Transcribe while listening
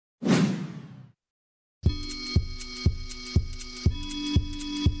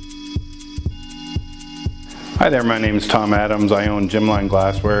Hi there, my name is Tom Adams. I own Jym Line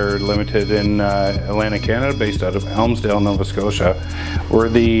Glassware Limited in Atlantic, Canada, based out of Elmsdale, Nova Scotia. We're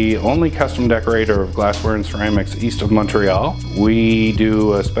the only custom decorator of glassware and ceramics east of Montreal. We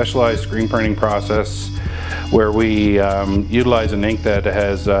do a specialized screen printing process where we utilize an ink that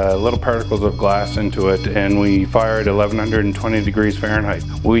has little particles of glass into it, and we fire at 1120 degrees Fahrenheit.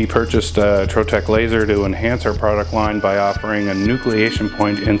 We purchased a Trotec laser to enhance our product line by offering a nucleation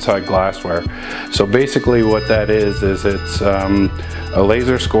point inside glassware. So basically what that is it's a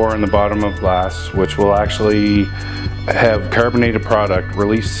laser score in the bottom of glass, which will actually have carbonated product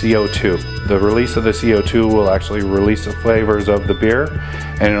release CO2. The release of the CO2 will actually release the flavors of the beer,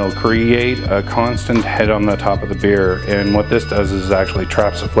 and it'll create a constant head on the top of the beer. And what this does is actually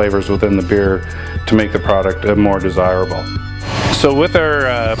traps the flavors within the beer to make the product more desirable. So with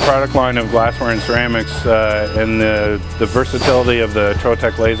our product line of glassware and ceramics and the versatility of the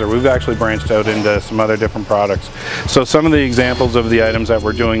Trotec laser, we've actually branched out into some other different products. So some of the examples of the items that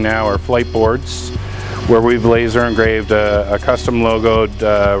we're doing now are flight boards, where we've laser engraved a custom logoed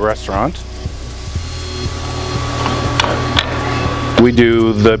restaurant. We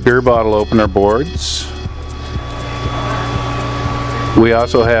do the beer bottle opener boards. We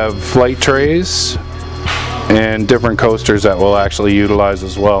also have flight trays and different coasters that we'll actually utilize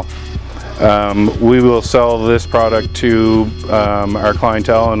as well. We will sell this product to our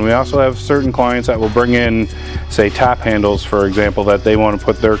clientele, and we also have certain clients that will bring in, say, tap handles, for example, that they want to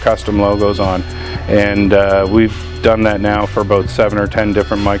put their custom logos on. And we've done that now for about 7 or 10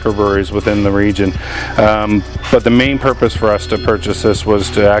 different microbreweries within the region. But the main purpose for us to purchase this was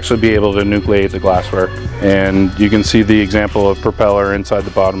to actually be able to nucleate the glassware. And you can see the example of propeller inside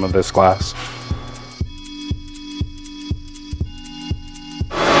the bottom of this glass.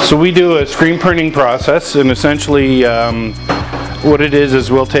 So we do a screen printing process, and essentially what it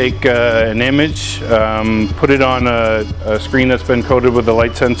is we'll take an image, put it on a screen that's been coated with a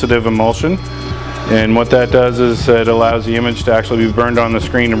light sensitive emulsion, and what that does is it allows the image to actually be burned on the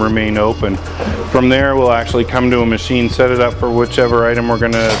screen and remain open. From there we'll actually come to a machine, set it up for whichever item we're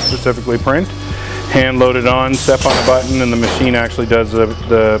going to specifically print, hand load it on, step on a button, and the machine actually does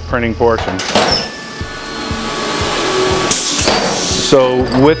the printing portion. So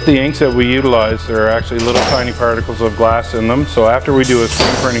with the inks that we utilize, there are actually little tiny particles of glass in them. So after we do a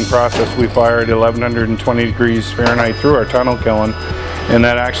screen printing process, we fire at 1120 degrees Fahrenheit through our tunnel kiln, and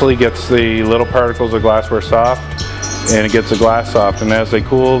that actually gets the little particles of glassware soft, and it gets the glass soft. And as they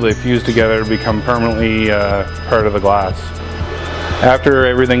cool, they fuse together to become permanently part of the glass. After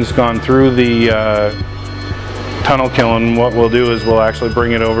everything's gone through the tunnel kiln, what we'll do is we'll actually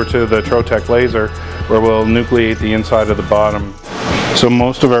bring it over to the Trotec laser, where we'll nucleate the inside of the bottom. So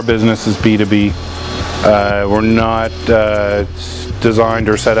most of our business is B2B. We're not designed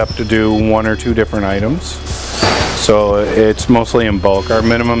or set up to do 1 or 2 different items. So it's mostly in bulk. Our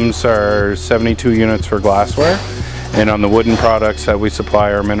minimums are 72 units for glassware, and on the wooden products that we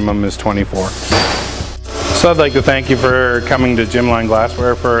supply, our minimum is 24. So I'd like to thank you for coming to Jym Line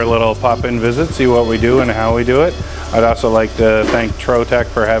Glassware for a little pop-in visit, see what we do and how we do it. I'd also like to thank Trotec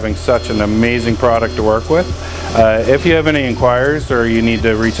for having such an amazing product to work with. If you have any inquiries or you need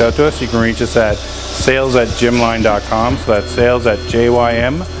to reach out to us, you can reach us at sales@jymline.com. So that's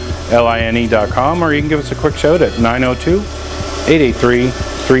sales@jymline.com, or you can give us a quick shout at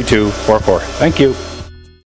 902-883-3244. Thank you.